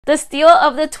The steal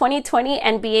of the 2020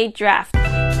 NBA Draft.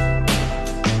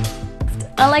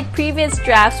 Unlike previous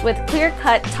drafts with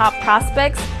clear-cut top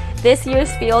prospects, this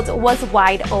year's field was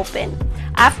wide open.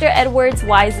 After Edwards,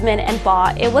 Wiseman, and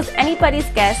Ball, it was anybody's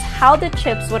guess how the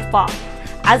chips would fall.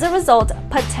 As a result,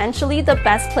 potentially the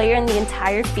best player in the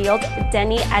entire field,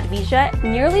 Deni Avdija,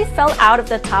 nearly fell out of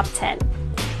the top 10.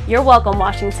 You're welcome,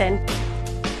 Washington.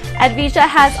 Avdija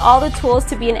has all the tools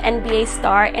to be an NBA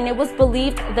star, and it was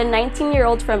believed the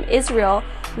 19-year-old from Israel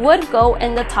would go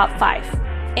in the top 5.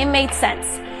 It made sense.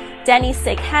 Deni's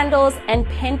sick handles and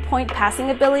pinpoint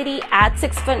passing ability at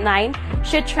 6'9"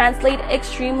 should translate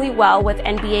extremely well with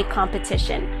NBA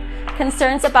competition.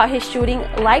 Concerns about his shooting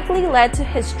likely led to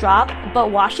his drop, but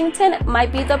Washington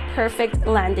might be the perfect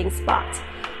landing spot.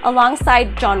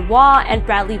 Alongside John Wall and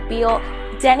Bradley Beal,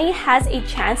 Deni has a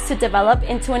chance to develop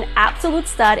into an absolute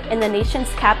stud in the nation's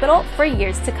capital for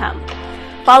years to come.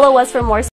 Follow us for more